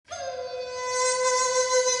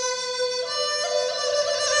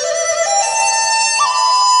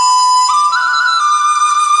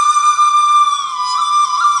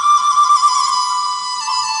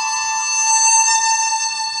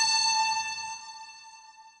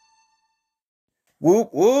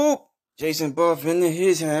Whoop whoop! Jason Buff into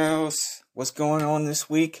his house. What's going on this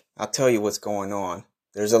week? I'll tell you what's going on.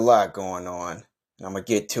 There's a lot going on. And I'm gonna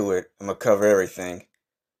get to it. I'm gonna cover everything.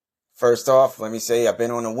 First off, let me say I've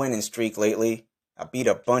been on a winning streak lately. I beat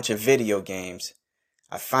a bunch of video games.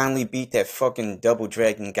 I finally beat that fucking Double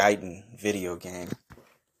Dragon Gaiden video game.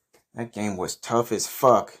 That game was tough as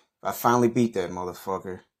fuck. I finally beat that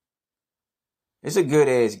motherfucker. It's a good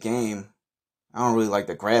ass game. I don't really like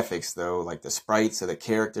the graphics though, like the sprites of the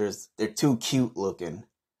characters. They're too cute looking.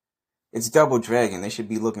 It's Double Dragon. They should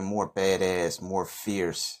be looking more badass, more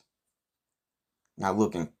fierce. Not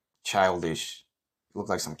looking childish. Look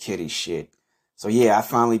like some kiddie shit. So yeah, I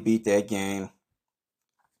finally beat that game.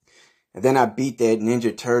 And then I beat that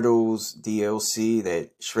Ninja Turtles DLC,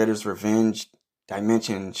 that Shredder's Revenge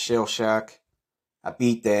Dimension Shell Shock. I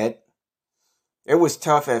beat that. It was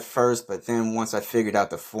tough at first, but then once I figured out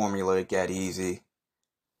the formula, it got easy.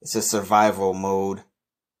 It's a survival mode.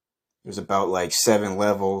 There's about like 7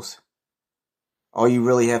 levels. All you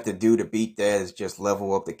really have to do to beat that is just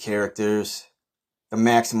level up the characters. The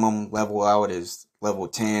maximum level out is level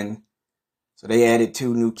 10. So they added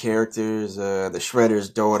 2 new characters, the Shredder's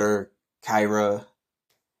daughter, Kyra,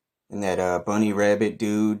 and that bunny rabbit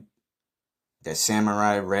dude, that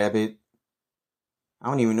samurai rabbit. I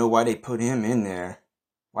don't even know why they put him in there.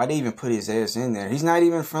 Why they even put his ass in there? He's not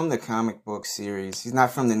even from the comic book series. He's not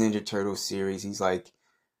from the Ninja Turtles series. He's like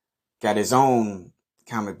got his own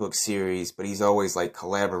comic book series, but he's always like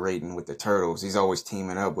collaborating with the Turtles. He's always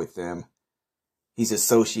teaming up with them. He's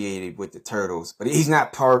associated with the Turtles, but he's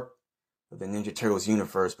not part of the Ninja Turtles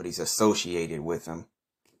universe, but he's associated with them.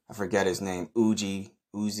 I forgot his name. Uzi,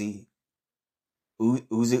 Uga,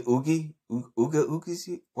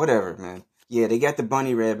 whatever, man. Yeah, they got the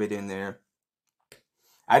bunny rabbit in there.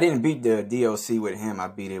 I didn't beat the DLC with him. I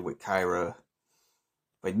beat it with Kyra.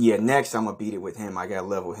 But yeah, next I'm going to beat it with him. I got to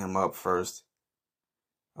level him up first.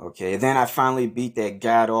 Okay, then I finally beat that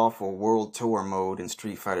god-awful World Tour mode in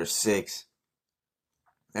Street Fighter 6.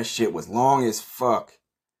 That shit was long as fuck.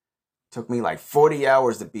 Took me like 40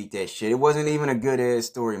 hours to beat that shit. It wasn't even a good-ass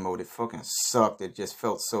story mode. It fucking sucked. It just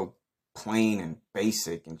felt so plain and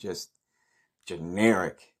basic and just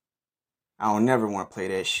generic. I don't never want to play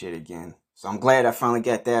that shit again. So I'm glad I finally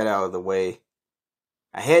got that out of the way.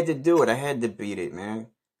 I had to do it. I had to beat it, man.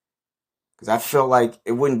 Because I felt like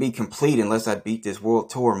it wouldn't be complete unless I beat this World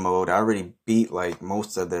Tour mode. I already beat like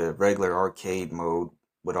most of the regular arcade mode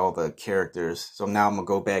with all the characters. So now I'm going to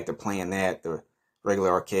go back to playing that, the regular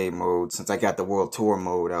arcade mode, since I got the World Tour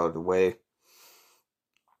mode out of the way.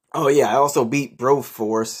 Oh yeah, I also beat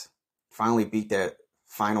Broforce. Finally beat that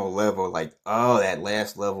final level. Like, oh, that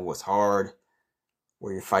last level was hard,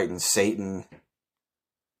 where you're fighting Satan.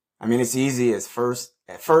 I mean, it's easy at first,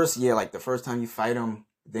 yeah, like the first time you fight him,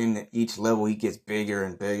 then each level he gets bigger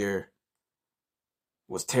and bigger. It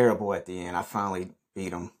was terrible at the end. I finally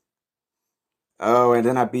beat him. Oh, and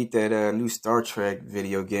then I beat that new Star Trek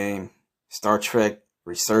video game, Star Trek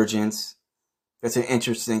Resurgence. That's an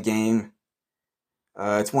interesting game.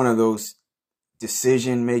 It's one of those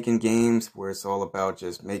decision-making games where it's all about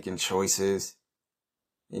just making choices.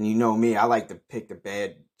 And you know me, I like to pick the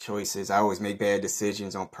bad choices. I always make bad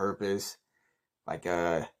decisions on purpose. Like,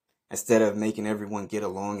 instead of making everyone get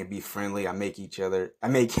along and be friendly, I make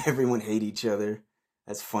everyone hate each other.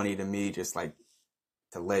 That's funny to me, just like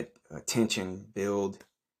to let tension build.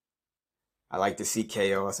 I like to see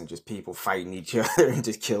chaos and just people fighting each other and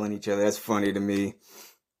just killing each other. That's funny to me.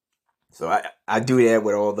 So I do that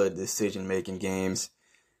with all the decision-making games.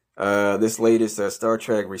 This latest Star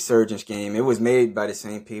Trek Resurgence game, it was made by the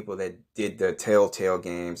same people that did the Telltale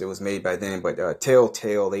games. It was made by them, but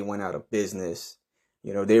Telltale, they went out of business.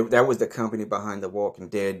 You know, that was the company behind the Walking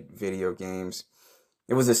Dead video games.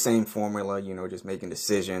 It was the same formula, you know, just making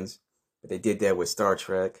decisions. But they did that with Star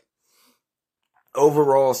Trek.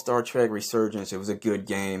 Overall, Star Trek Resurgence, it was a good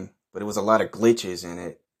game, but it was a lot of glitches in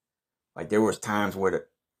it. Like, there was times where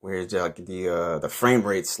the frame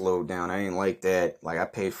rate slowed down. I ain't like that. Like, I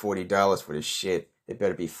paid $40 for this shit. It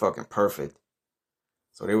better be fucking perfect.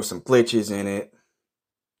 So there was some glitches in it.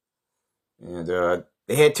 And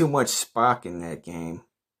they had too much Spock in that game.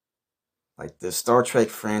 Like, the Star Trek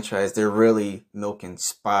franchise, they're really milking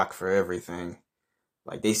Spock for everything.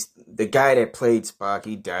 Like, the guy that played Spock,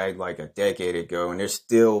 he died like a decade ago, and they're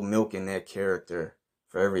still milking that character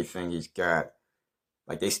for everything he's got.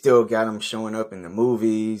 Like, they still got him showing up in the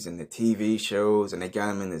movies and the TV shows, and they got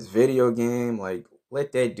him in this video game. Like,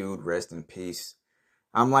 let that dude rest in peace.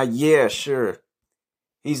 I'm like, yeah, sure.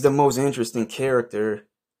 He's the most interesting character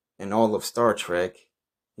in all of Star Trek.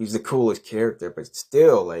 He's the coolest character, but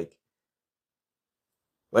still, like,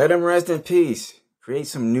 let him rest in peace. Create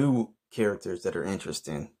some new characters that are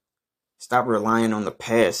interesting. Stop relying on the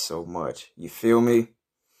past so much. You feel me?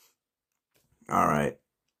 All right.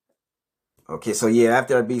 Okay, so yeah,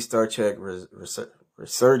 after I beat Star Trek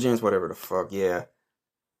Resurgence, whatever the fuck, yeah.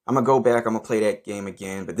 I'm going to go back, I'm going to play that game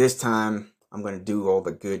again, but this time I'm going to do all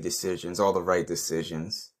the good decisions, all the right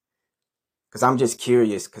decisions. Because I'm just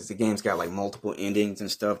curious, because the game's got like multiple endings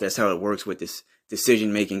and stuff. That's how it works with this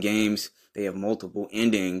decision-making games. They have multiple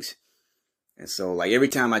endings. And so like every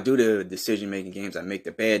time I do the decision-making games, I make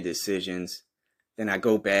the bad decisions. Then I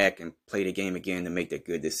go back and play the game again to make the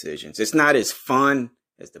good decisions. It's not as fun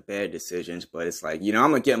as the bad decisions, but it's like, I'm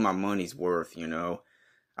going to get my money's worth,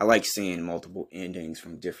 I like seeing multiple endings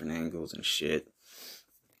from different angles and shit.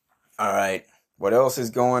 All right. What else is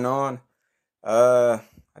going on? I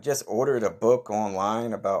just ordered a book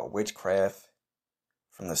online about witchcraft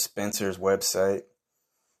from the Spencer's website.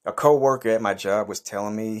 A co-worker at my job was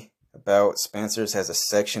telling me about Spencer's has a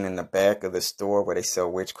section in the back of the store where they sell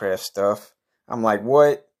witchcraft stuff. I'm like,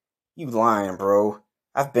 what? You lying, bro.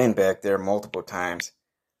 I've been back there multiple times.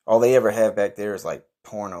 All they ever have back there is like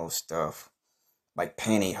porno stuff. Like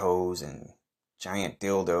pantyhose and giant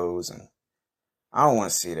dildos, and I don't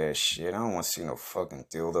want to see that shit. I don't want to see no fucking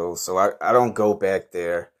dildos, so I don't go back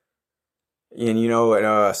there. And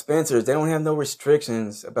at Spencer's, they don't have no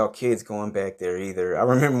restrictions about kids going back there either. I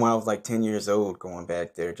remember when I was like 10 years old going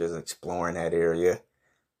back there, just exploring that area,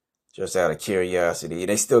 just out of curiosity.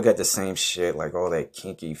 They still got the same shit, like all that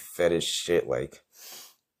kinky fetish shit, like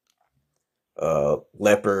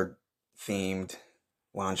leopard themed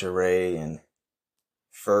lingerie and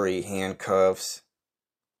furry handcuffs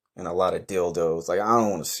and a lot of dildos. Like, I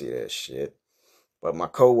don't want to see that shit. But my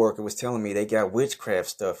coworker was telling me they got witchcraft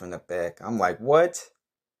stuff in the back. I'm like, what?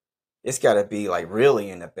 It's got to be like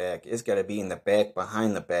really in the back. It's got to be in the back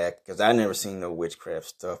behind the back, because I never seen no witchcraft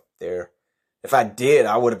stuff there. If I did,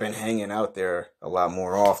 I would have been hanging out there a lot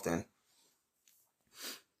more often.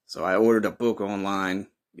 So I ordered a book online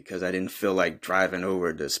because I didn't feel like driving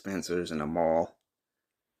over to Spencer's in the mall.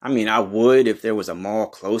 I mean, I would if there was a mall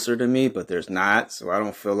closer to me, but there's not. So I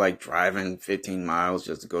don't feel like driving 15 miles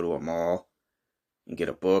just to go to a mall and get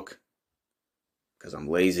a book, because I'm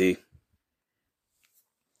lazy.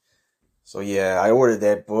 So yeah, I ordered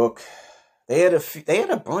that book. They had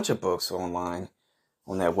a bunch of books online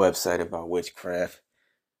on that website about witchcraft.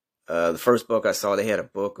 The first book I saw, they had a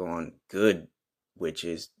book on good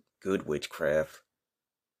witches, good witchcraft.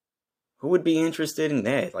 Who would be interested in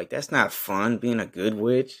that? Like, that's not fun, being a good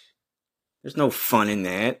witch. There's no fun in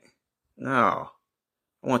that. No.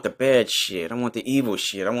 I want the bad shit. I want the evil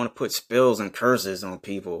shit. I want to put spells and curses on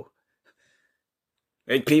people.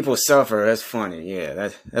 Make people suffer. That's funny.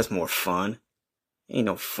 Yeah, that's more fun. Ain't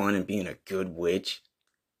no fun in being a good witch.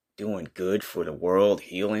 Doing good for the world,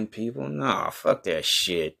 healing people. Nah, fuck that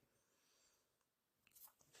shit.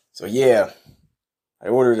 So yeah, I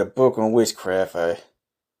ordered a book on witchcraft.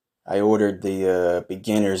 I ordered the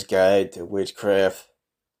beginner's guide to witchcraft.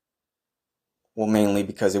 Well, mainly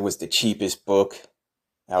because it was the cheapest book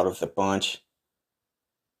out of the bunch.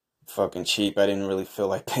 Fucking cheap. I didn't really feel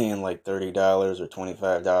like paying like $30 or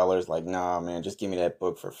 $25. Like, nah, man, just give me that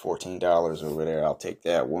book for $14 over there. I'll take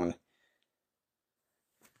that one.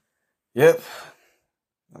 Yep.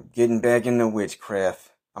 I'm getting back into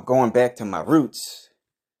witchcraft. I'm going back to my roots.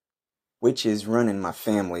 Witches run in my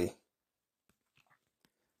family.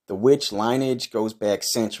 The witch lineage goes back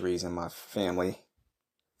centuries in my family.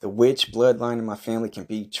 The witch bloodline in my family can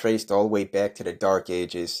be traced all the way back to the Dark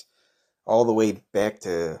Ages. All the way back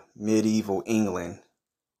to medieval England.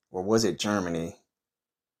 Or was it Germany?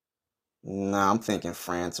 Nah, I'm thinking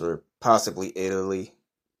France or possibly Italy.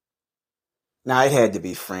 Nah, it had to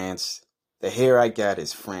be France. The hair I got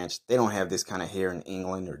is French. They don't have this kind of hair in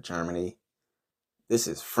England or Germany. This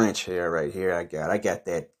is French hair right here I got. I got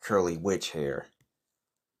that curly witch hair.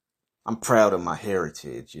 I'm proud of my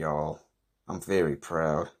heritage, y'all. I'm very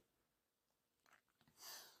proud.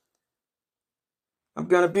 I'm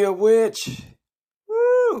gonna be a witch.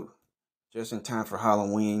 Woo! Just in time for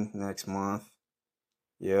Halloween next month.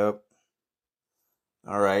 Yep.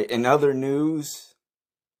 Alright, in other news,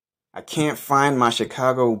 I can't find my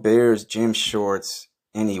Chicago Bears gym shorts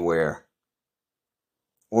anywhere.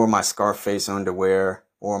 Or my Scarface underwear.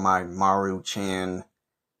 Or my Maru-chan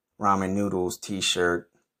ramen noodles t-shirt.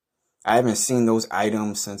 I haven't seen those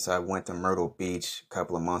items since I went to Myrtle Beach a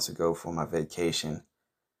couple of months ago for my vacation.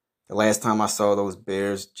 The last time I saw those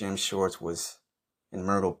Bears gym shorts was in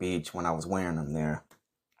Myrtle Beach when I was wearing them there.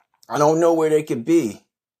 I don't know where they could be.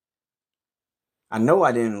 I know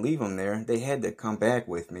I didn't leave them there. They had to come back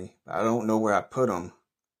with me. I don't know where I put them.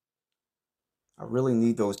 I really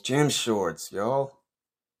need those gym shorts, y'all.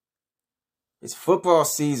 It's football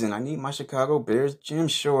season. I need my Chicago Bears gym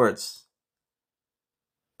shorts.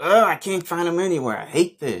 Ugh, I can't find them anywhere. I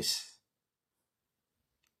hate this.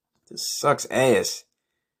 This sucks ass.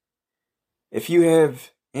 If you have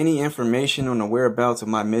any information on the whereabouts of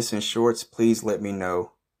my missing shorts, please let me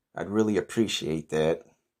know. I'd really appreciate that.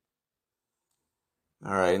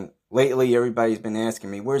 Alright, lately everybody's been asking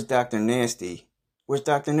me, where's Dr. Nasty? Where's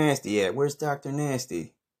Dr. Nasty at? Where's Dr.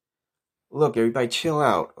 Nasty? Look, everybody chill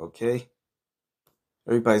out, okay?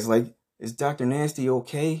 Everybody's like, is Dr. Nasty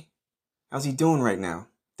okay? How's he doing right now?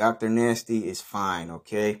 Dr. Nasty is fine,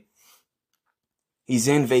 okay? He's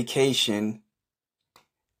in vacation.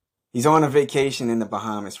 He's on a vacation in the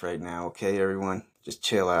Bahamas right now, okay, everyone? Just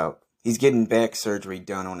chill out. He's getting back surgery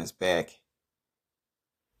done on his back.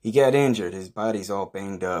 He got injured. His body's all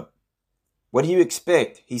banged up. What do you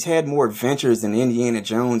expect? He's had more adventures than Indiana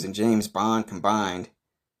Jones and James Bond combined.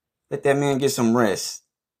 Let that man get some rest.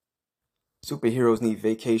 Superheroes need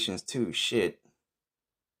vacations too, shit.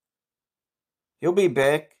 He'll be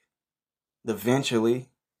back eventually.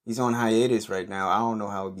 He's on hiatus right now. I don't know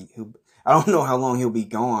how long he'll be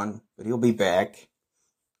gone, but he'll be back.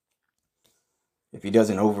 If he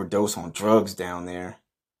doesn't overdose on drugs down there.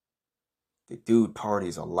 The dude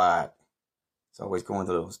parties a lot. He's always going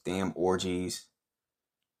to those damn orgies.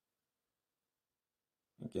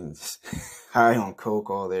 Getting high on coke,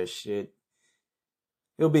 all that shit.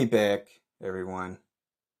 He'll be back, everyone.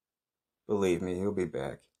 Believe me, he'll be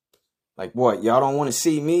back. Like what? Y'all don't want to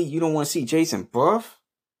see me? You don't want to see Jason Buff?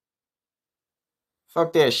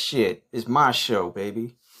 Fuck that shit. It's my show,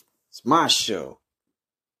 baby. It's my show.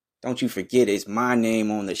 Don't you forget it's my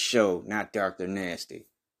name on the show, not Dr. Nasty.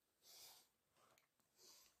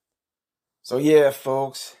 So yeah,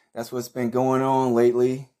 folks, that's what's been going on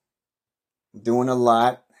lately. I'm doing a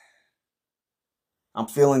lot. I'm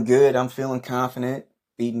feeling good. I'm feeling confident.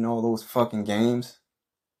 Beating all those fucking games.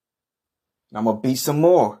 And I'm going to beat some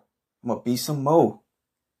more.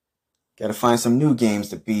 Gotta find some new games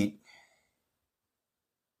to beat.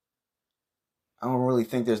 I don't really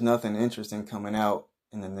think there's nothing interesting coming out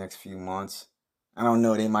in the next few months. I don't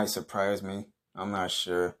know. They might surprise me. I'm not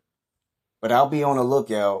sure. But I'll be on the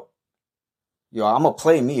lookout. Yo, I'm going to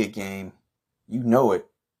play me a game. You know it.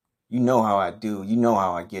 You know how I do. You know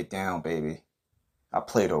how I get down, baby. I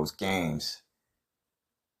play those games.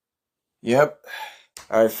 Yep.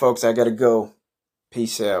 All right, folks, I got to go.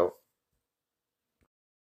 Peace out.